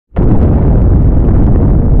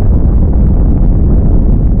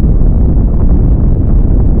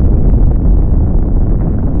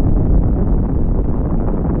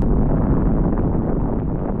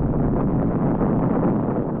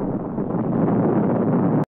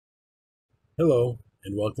Hello,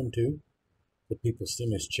 and welcome to the People's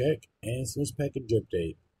Stimulus Check and Stimulus Package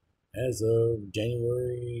Update as of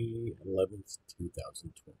January 11th,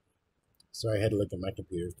 2020. Sorry, I had to look at my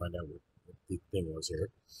computer to find out what the thing was here.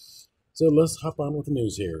 So let's hop on with the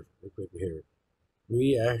news here, real quick here.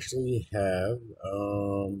 We actually have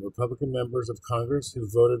Republican members of Congress who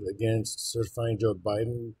voted against certifying Joe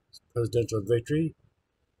Biden's presidential victory,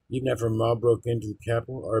 even after a mob broke into the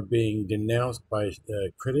Capitol, are being denounced by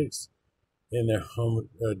critics in their home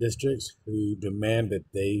districts who demand that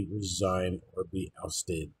they resign or be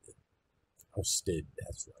ousted. Ousted,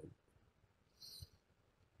 that's right.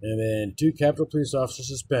 And then 2 Capitol police officers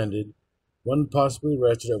suspended, 1 possibly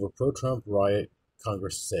arrested over pro-Trump riot,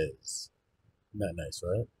 Congress says. Isn't that nice,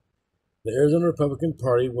 right? The Arizona Republican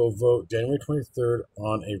Party will vote January 23rd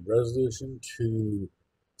on a resolution to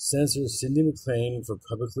censor Cindy McClain for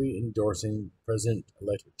publicly endorsing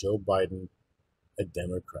President-elect Joe Biden, a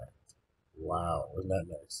Democrat. Wow, isn't that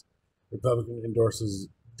nice? Republican endorses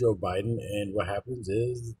Joe Biden, and what happens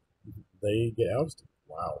is they get ousted.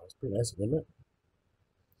 Wow, that's pretty nice, isn't it?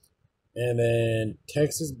 And then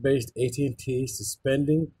Texas-based ATTEMP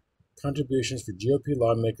suspending contributions for GOP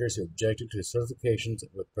lawmakers who objected to the certifications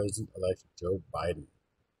of President-elect Joe Biden.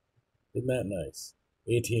 Isn't that nice?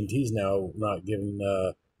 AT&T's now not giving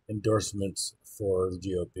endorsements for the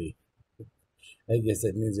GOP. I guess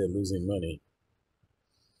that means they're losing money.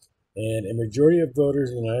 And a majority of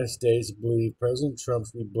voters in the United States believe President Trump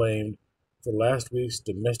should be blamed for last week's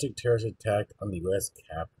domestic terrorist attack on the U.S.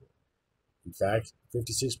 Capitol. In fact,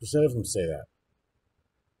 56% of them say that.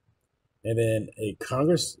 And then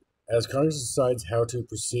as Congress decides how to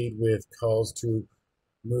proceed with calls to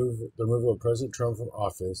move the removal of President Trump from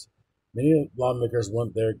office, many lawmakers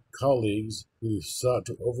want their colleagues who sought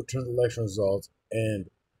to overturn the election results and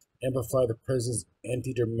amplify the president's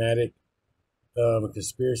anti-dramatic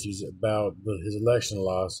conspiracies about his election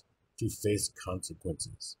loss to face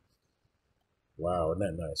consequences. Wow, isn't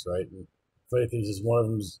that nice, right? And funny thing is, one of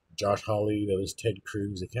them is Josh Hawley, the other is Ted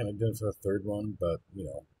Cruz. They kind of did it for the third one, but you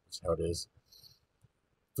know, that's how it is.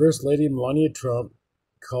 First Lady Melania Trump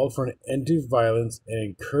called for an end to violence and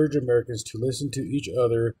encouraged Americans to listen to each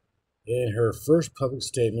other in her first public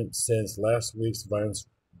statement since last week's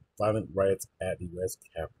violent riots at the U.S.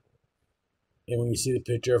 Capitol. And when you see the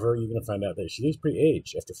picture of her, you're going to find out that she looks pretty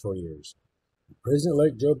aged after 4 years.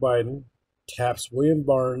 President-elect Joe Biden taps William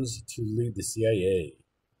Barnes to lead the CIA.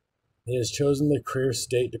 He has chosen the career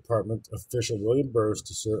State Department official William Burns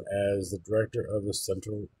to serve as the director of the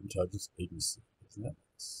Central Intelligence Agency. Isn't that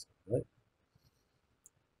nice, right?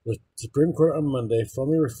 The Supreme Court on Monday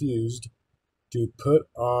formally refused to put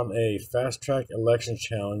on a fast-track election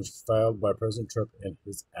challenge filed by President Trump and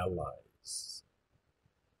his allies.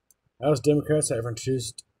 House Democrats have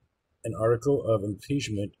introduced an article of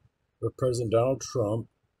impeachment for President Donald Trump.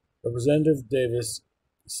 Representative Davis,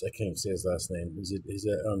 I can't even say his last name, he's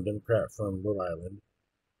a Democrat from Rhode Island,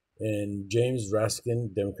 and James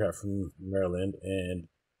Raskin, Democrat from Maryland, and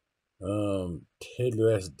Ted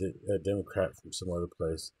Lewis, a Democrat from some other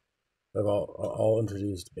place, have all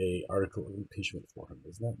introduced an article of impeachment for him.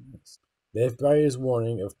 Isn't that nice? The FBI is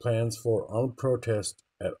warning of plans for armed protests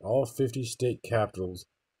at all 50 state capitals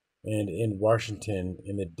and in Washington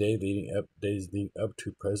in the days leading up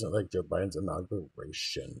to President-elect Joe Biden's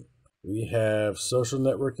inauguration. We have social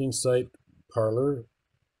networking site Parler,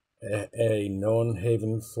 a known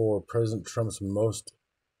haven for President Trump's most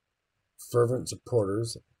fervent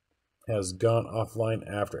supporters, has gone offline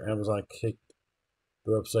after Amazon kicked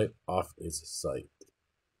the website off its site.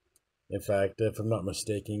 In fact, if I'm not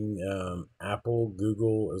mistaken, Apple,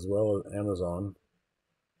 Google, as well as Amazon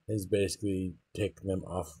is basically taking them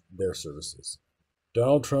off their services.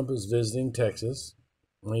 Donald Trump is visiting Texas,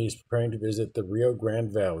 and he's preparing to visit the Rio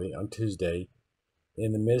Grande Valley on Tuesday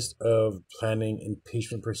in the midst of planning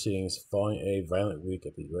impeachment proceedings following a violent week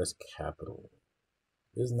at the U.S. Capitol.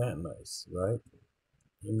 Isn't that nice, right?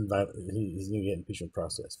 He's going to get impeachment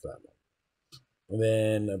process for that one. And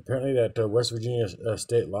then apparently that West Virginia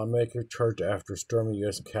state lawmaker charged after storming the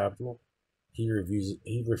U.S. Capitol, he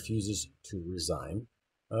refuses to resign.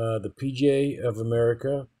 The PGA of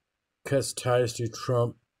America cuts ties to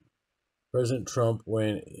President Trump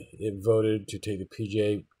when it voted to take the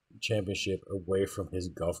PGA championship away from his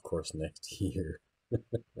golf course next year.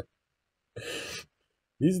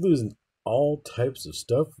 He's losing all types of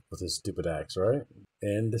stuff with his stupid acts, right?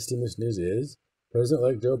 And the stimulus news is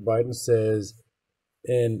President-elect Joe Biden says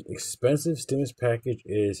an expensive stimulus package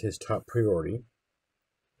is his top priority.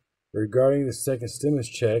 Regarding the second stimulus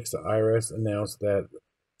checks, the IRS announced that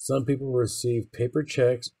some people will receive paper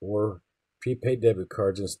checks or prepaid debit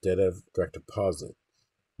cards instead of direct deposit.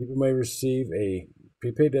 People may receive a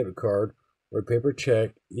prepaid debit card or a paper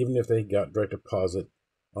check even if they got direct deposit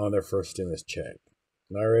on their first stimulus check.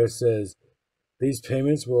 The IRS says these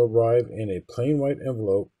payments will arrive in a plain white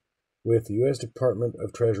envelope with the U.S. Department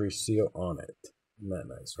of Treasury seal on it. Isn't that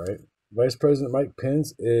nice, right? Vice President Mike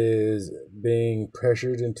Pence is being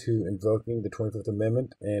pressured into invoking the 25th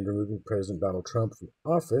Amendment and removing President Donald Trump from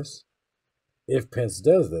office. If Pence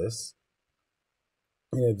does this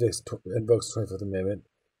and invokes the 25th Amendment,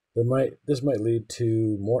 this might lead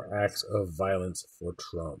to more acts of violence for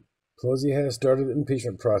Trump. Pelosi has started the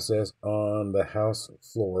impeachment process on the House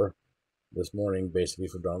floor this morning, basically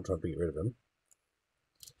for Donald Trump to get rid of him.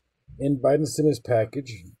 In Biden's stimulus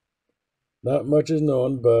package, not much is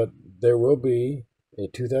known, but there will be a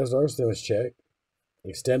 $2,000 stimulus check,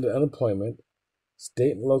 extended unemployment,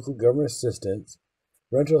 state and local government assistance,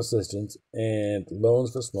 rental assistance, and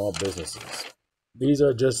loans for small businesses. These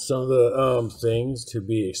are just some of the things to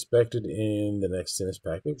be expected in the next stimulus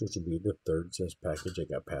package, which will be the third stimulus package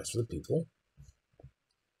that got passed for the people.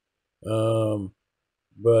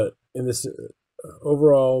 But in this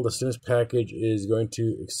overall, the stimulus package is going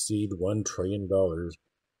to exceed $1 trillion.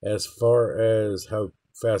 As far as how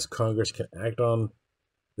fast Congress can act on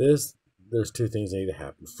this, there's two things that need to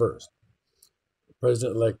happen. First,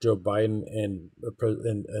 President-elect Joe Biden and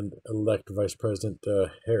elect Vice President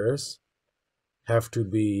Harris have to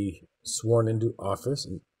be sworn into office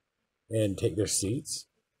and take their seats.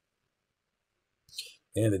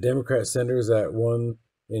 And the Democrat senators that won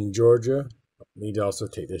in Georgia need to also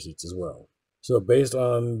take their seats as well. So based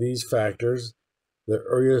on these factors, the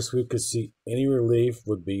earliest we could see any relief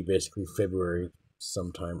would be basically February,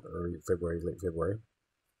 sometime early February, late February.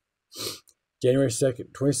 January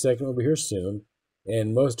 22nd will be here soon,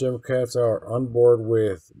 and most Democrats are on board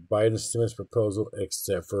with Biden's stimulus proposal,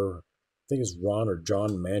 except for, I think it's Ron or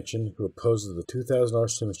John Manchin, who opposes the $2,000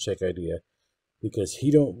 stimulus check idea because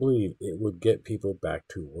he don't believe it would get people back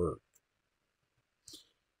to work.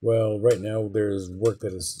 Well, right now there's work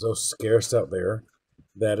that is so scarce out there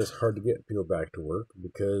that it's hard to get people back to work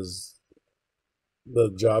because the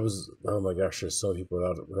jobs, oh my gosh, there's so many people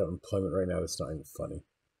without employment right now, it's not even funny.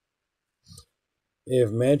 If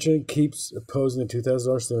Manchin keeps opposing the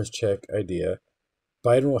 $2,000 stimulus check idea,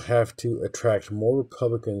 Biden will have to attract more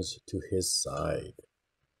Republicans to his side.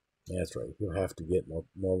 That's right, he'll have to get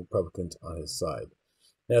more Republicans on his side.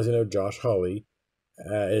 As you know, Josh Hawley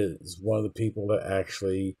is one of the people that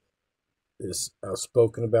actually is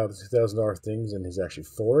outspoken about the $2,000 things, and he's actually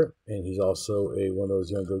for it. And he's also one of those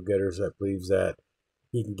young go-getters that believes that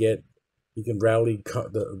he can rally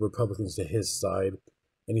the Republicans to his side,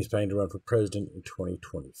 and he's planning to run for president in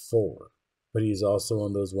 2024. But he's also one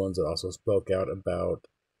of those ones that also spoke out about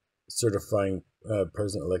certifying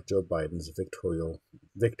President-elect Joe Biden's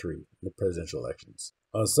victory in the presidential elections.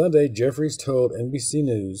 On Sunday, Jeffries told NBC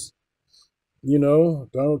News, you know,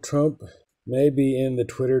 Donald Trump may be in the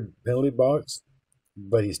Twitter penalty box,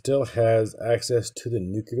 but he still has access to the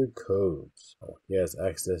nuclear codes. Oh, he has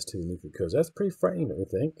access to the nuclear codes. That's pretty frightening, don't you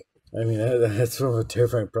think? I mean, that's sort of a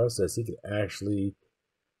terrifying process. He could actually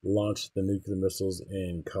launch the nuclear missiles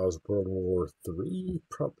and cause World War III,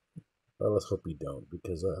 probably. Well, let's hope he don't,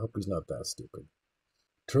 because I hope he's not that stupid.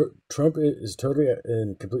 Trump is totally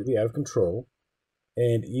and completely out of control,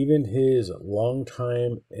 and even his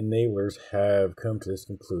longtime enablers have come to this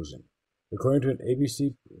conclusion. According to an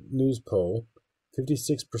ABC News poll,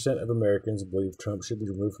 56% of Americans believe Trump should be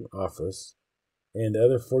removed from office, and the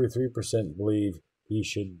other 43% believe he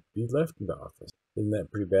should be left in office. Isn't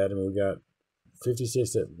that pretty bad? I mean, we got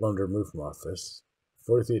 56 that want to remove from office,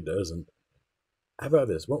 43 doesn't. How about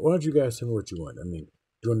this? Why don't you guys tell me what you want? I mean,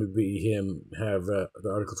 do you want to be him, have the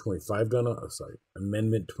Article 25 done on,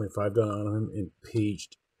 Amendment 25 done on him,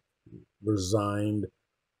 impeached, resigned,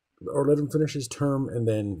 or let him finish his term and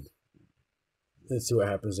then let's see what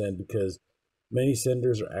happens then, because many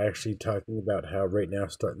senators are actually talking about how right now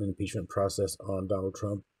starting the impeachment process on Donald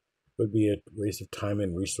Trump would be a waste of time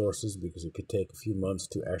and resources because it could take a few months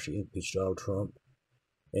to actually impeach Donald Trump.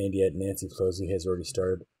 And yet Nancy Pelosi has already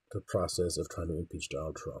started the process of trying to impeach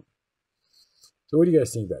Donald Trump. So what do you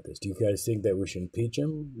guys think about this? Do you guys think that we should impeach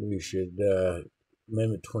him? We should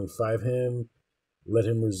Amendment 25 him, let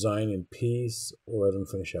him resign in peace, or let him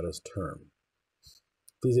finish out his term?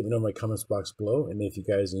 Please let me know in my comments box below. And if you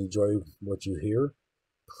guys enjoy what you hear,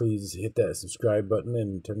 please hit that subscribe button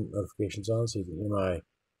and turn notifications on so you can hear my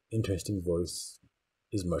interesting voice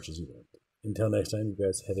as much as you want. Until next time, you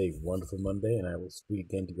guys have a wonderful Monday, and I will speak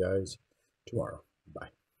again to you guys tomorrow. Bye.